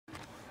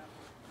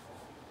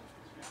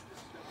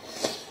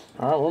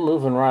Alright, we're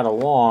moving right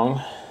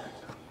along.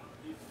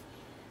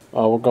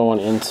 We're going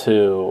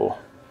into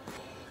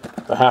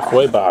the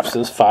halfway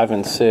boxes, 5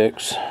 and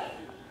 6,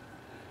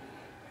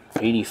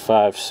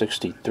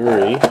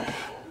 85-63.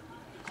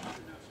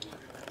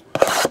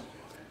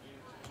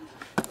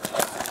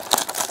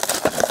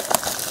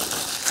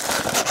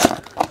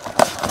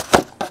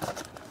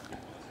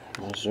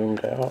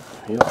 Zoomed out.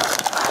 Yep.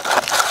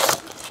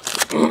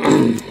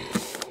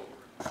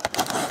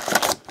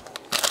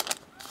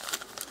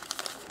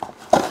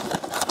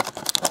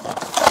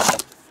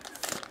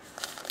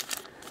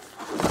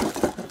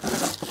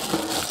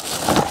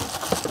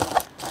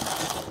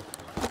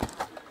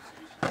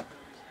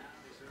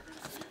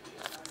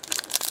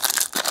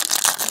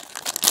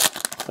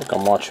 I think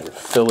I'm watching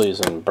Phillies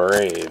and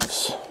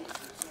Braves.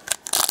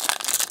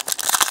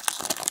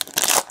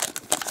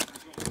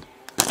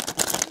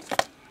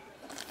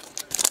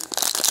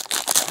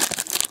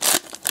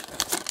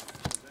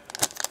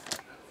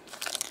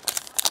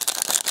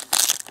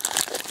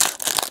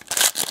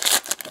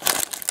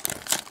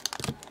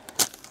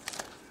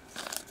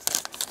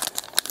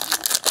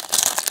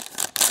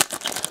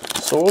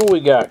 So what do we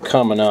got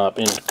coming up?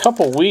 In a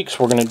couple weeks,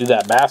 we're going to do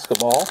that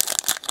basketball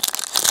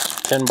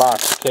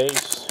 10-box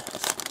case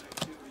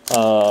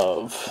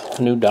of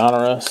new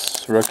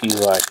Donruss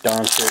rookies like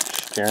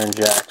Doncic, Jaren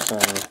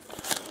Jackson,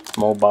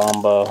 Mo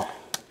Bamba,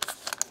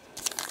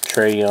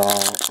 Trae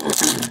Young,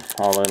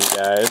 all them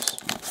guys.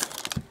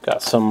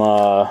 Got some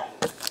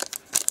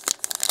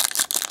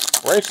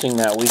racing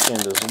that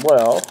weekend as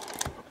well.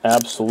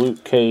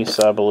 Absolute case,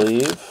 I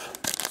believe.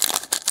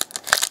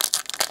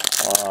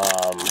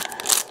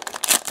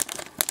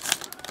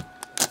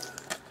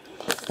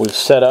 We've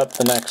set up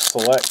the next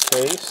select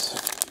case.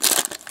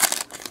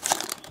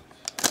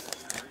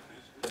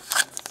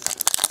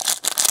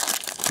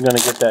 I'm going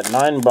to get that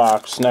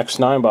next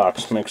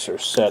 9-box mixer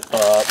set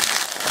up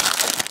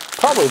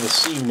probably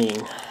this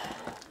evening.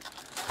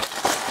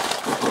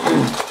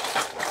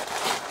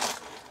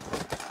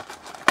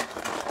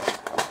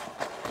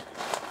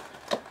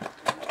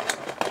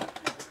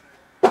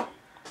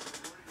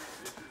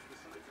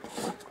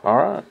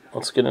 Alright,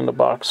 let's get into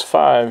box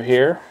 5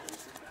 here.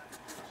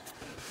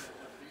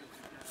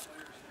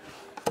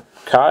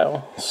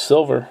 Kyle,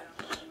 silver,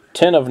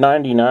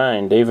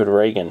 10/99, David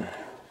Reagan,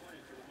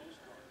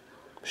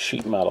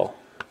 sheet metal.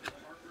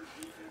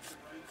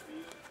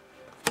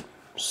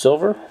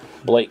 Silver,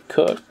 Blake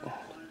Cook.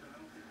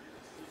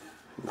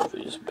 Move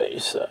his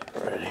base up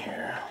right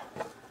here.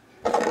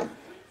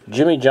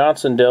 Jimmy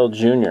Johnson, Dell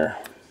Jr.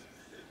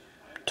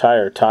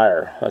 Tire,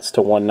 that's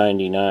to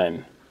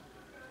 199.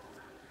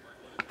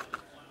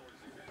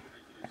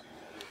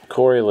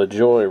 Corey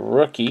LaJoy,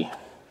 rookie.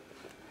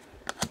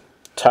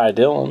 Ty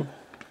Dillon,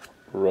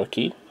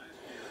 rookie.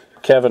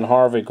 Kevin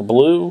Harvick,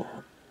 blue,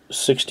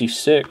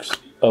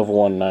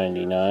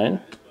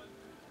 66/199.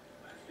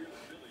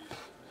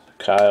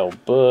 Kyle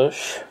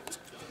Busch.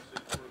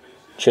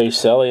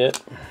 Chase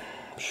Elliott,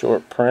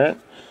 short print.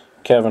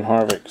 Kevin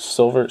Harvick,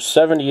 silver,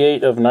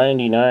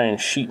 78/99,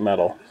 sheet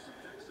metal.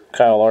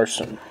 Kyle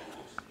Larson.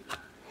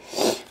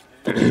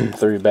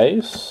 3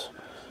 base.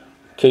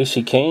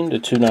 Casey Kane to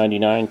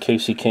 299.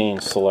 Casey Kane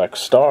select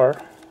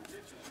star.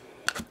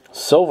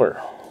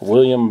 Silver,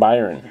 William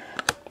Byron.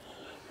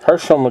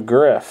 Herschel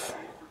McGriff.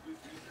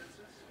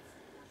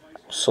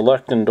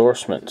 Select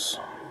endorsements.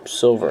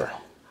 Silver,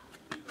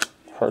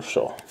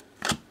 Herschel.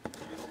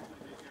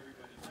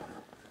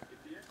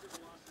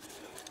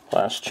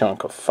 Last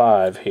chunk of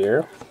 5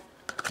 here.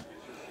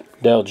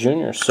 Dell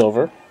Jr.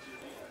 silver.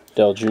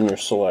 Dell Jr.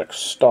 select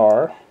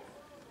star.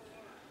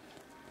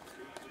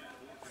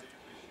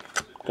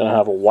 Gonna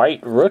have a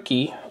white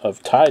rookie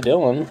of Ty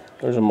Dillon.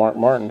 There's a Mark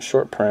Martin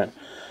short print.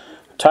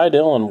 Ty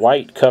Dillon,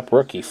 white cup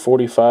rookie,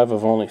 45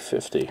 of only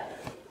 50.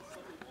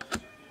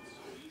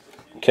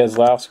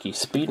 Keselowski,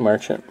 speed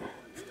merchant.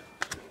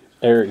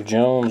 Eric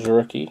Jones,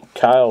 rookie.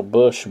 Kyle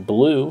Busch,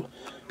 blue,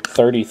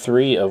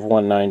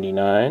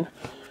 33/199.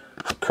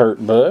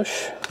 Kurt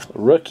Busch,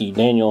 rookie.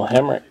 Daniel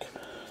Hemrick.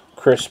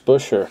 Chris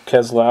Buescher,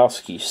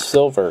 Keselowski,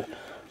 silver.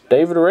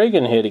 David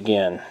Reagan hit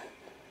again.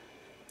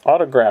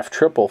 Autograph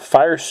triple,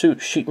 fire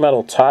suit sheet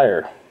metal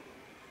tire.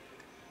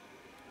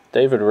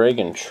 David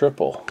Reagan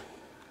triple.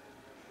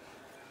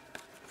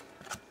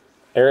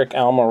 Eric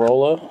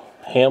Almirola,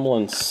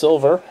 Hamlin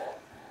silver.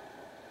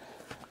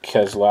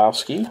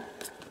 Keselowski.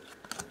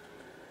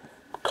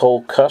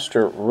 Cole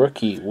Custer,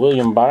 rookie.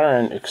 William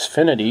Byron,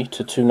 Xfinity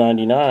to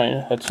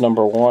 299. That's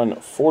number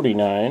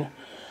 149.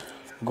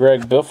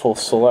 Greg Biffle,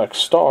 select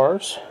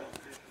stars.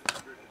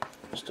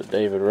 Just a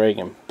David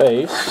Reagan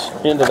base.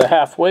 Into the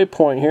halfway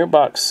point here,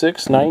 box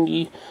 6,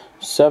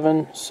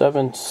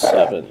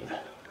 97/77.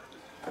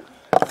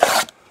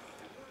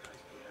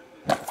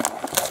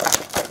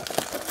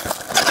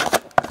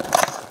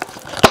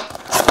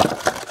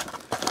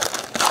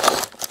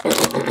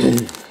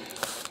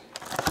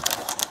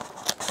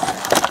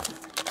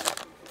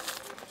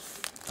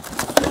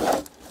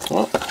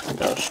 Oh,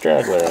 got a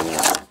straggler in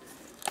there.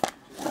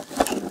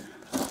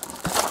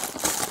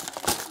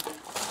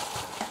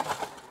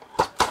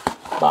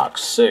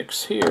 Box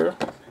 6 here.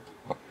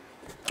 I'll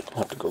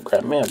have to go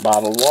grab me a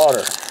bottle of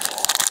water.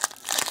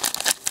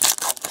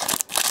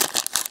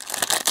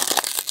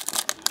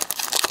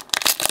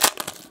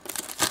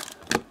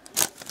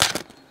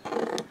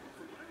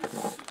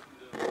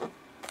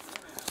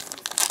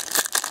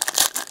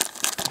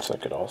 I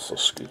could also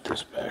scoot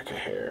this back a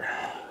hair.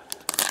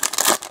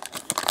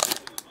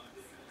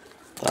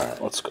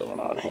 Alright, what's going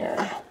on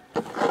here?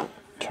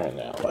 Turn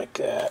that like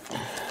that.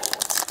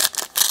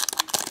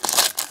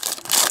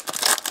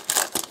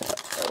 Yeah,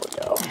 there we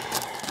go.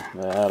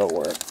 That'll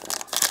work.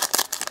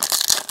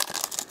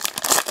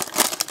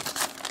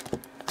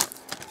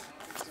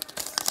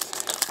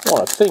 I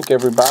want to thank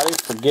everybody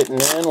for getting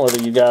in,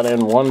 whether you got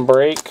in 1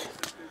 break,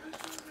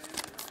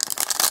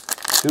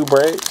 2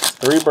 breaks,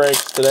 3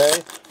 breaks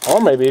today. Or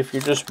maybe if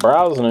you're just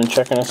browsing and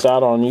checking us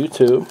out on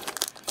YouTube.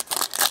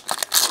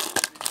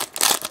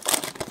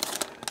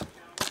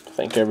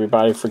 Thank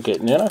everybody for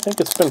getting in. I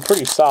think it's been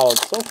pretty solid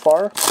so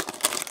far.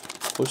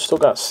 We've still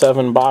got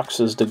 7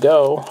 boxes to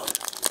go.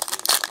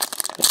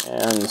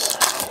 And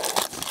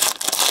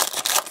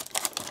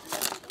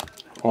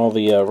all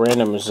the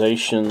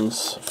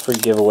randomizations, free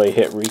giveaway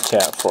hit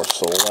recap for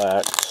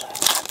select.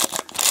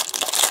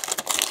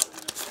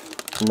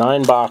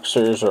 9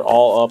 boxers are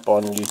all up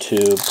on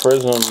YouTube.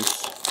 Prisms,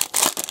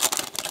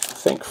 I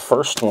think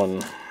first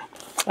one,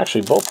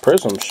 actually both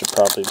prisms should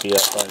probably be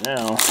up by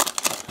now.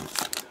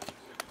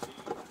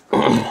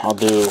 I'll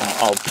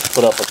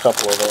put up a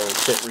couple of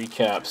those hit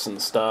recaps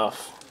and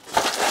stuff.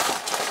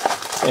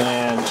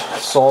 And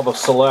so all the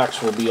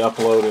selects will be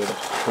uploaded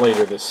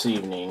later this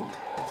evening.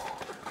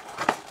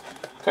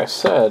 Like I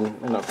said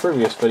in a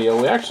previous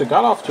video, we actually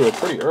got off to a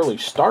pretty early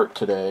start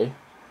today.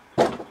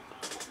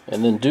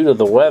 And then due to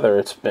the weather,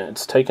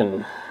 it's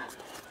taken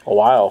a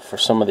while for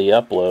some of the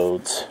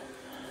uploads.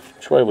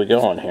 Which way are we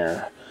going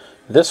here?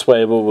 This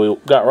way, but we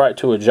got right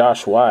to a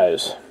Josh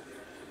Wise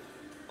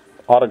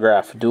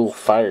autograph dual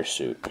fire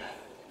suit.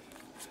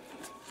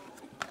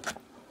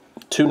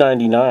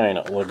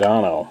 $2.99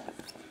 Logano.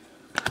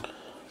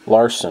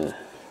 Larson.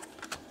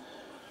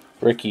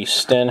 Ricky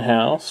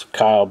Stenhouse.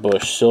 Kyle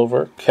Busch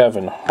Silver.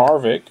 Kevin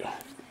Harvick.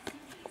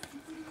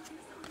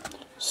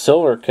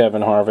 Silver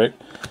Kevin Harvick.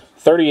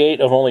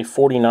 38 of only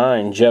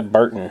 49 Jeb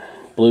Burton.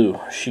 Blue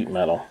sheet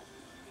metal.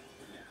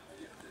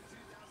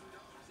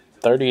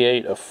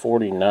 38 of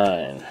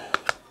 49.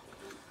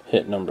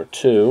 Hit number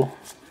 2.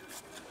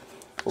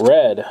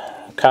 Red,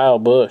 Kyle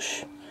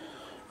Busch.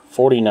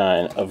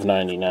 49 of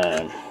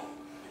 99.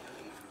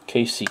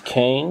 Casey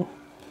Kane.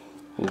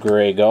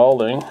 Greg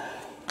Alding.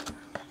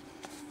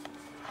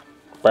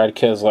 Brad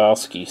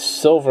Keselowski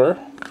Silver.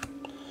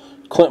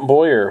 Clint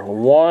Boyer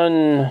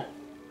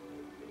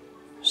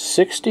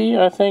 160,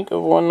 I think,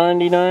 of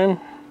 199.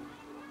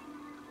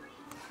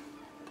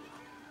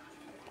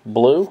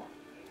 Blue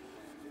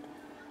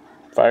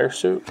fire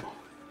suit.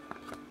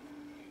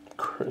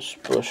 Chris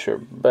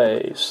Buescher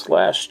base.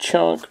 Last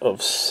chunk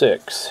of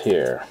 6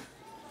 here.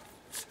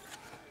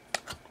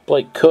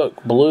 Blake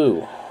Cook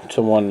blue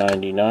to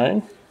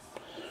 199.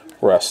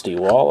 Rusty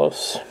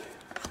Wallace.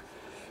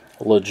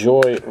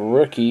 LaJoy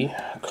rookie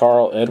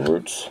Carl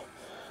Edwards.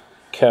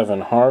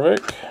 Kevin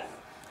Harvick.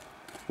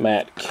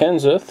 Matt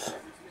Kenseth.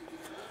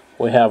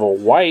 We have a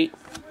white.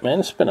 Man,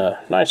 it's been a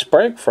nice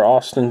break for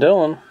Austin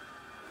Dillon.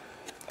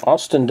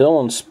 Austin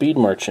Dillon Speed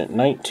Merchant,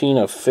 19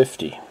 of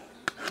 50.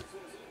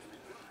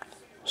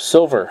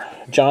 Silver,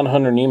 John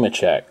Hunter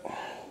Nemechek.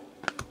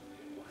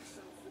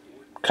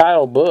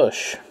 Kyle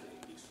Busch.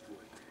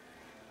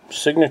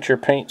 Signature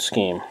paint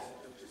scheme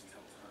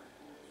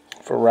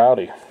for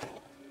Rowdy.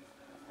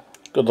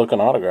 Good looking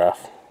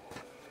autograph.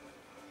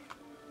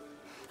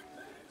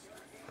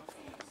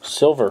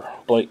 Silver,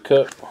 Blake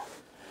Cook.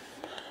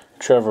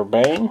 Trevor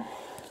Bayne.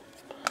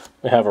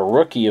 We have a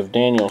rookie of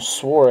Daniel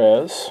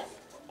Suarez.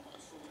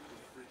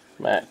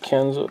 Matt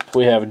Kenseth.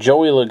 We have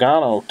Joey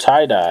Logano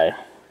tie-dye.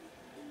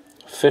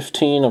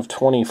 15 of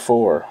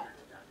 24.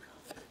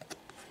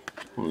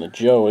 From the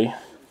Joey.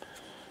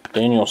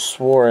 Daniel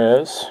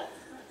Suarez.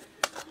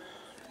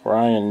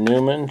 Ryan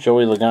Newman.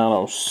 Joey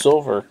Logano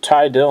silver.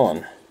 Ty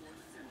Dillon.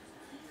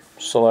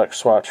 Select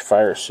swatch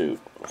fire suit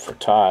for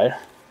Ty.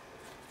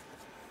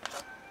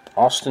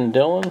 Austin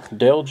Dillon.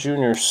 Dale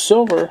Jr.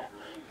 silver.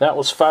 That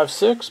was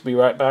 5-6. Be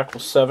right back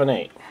with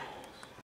 7-8.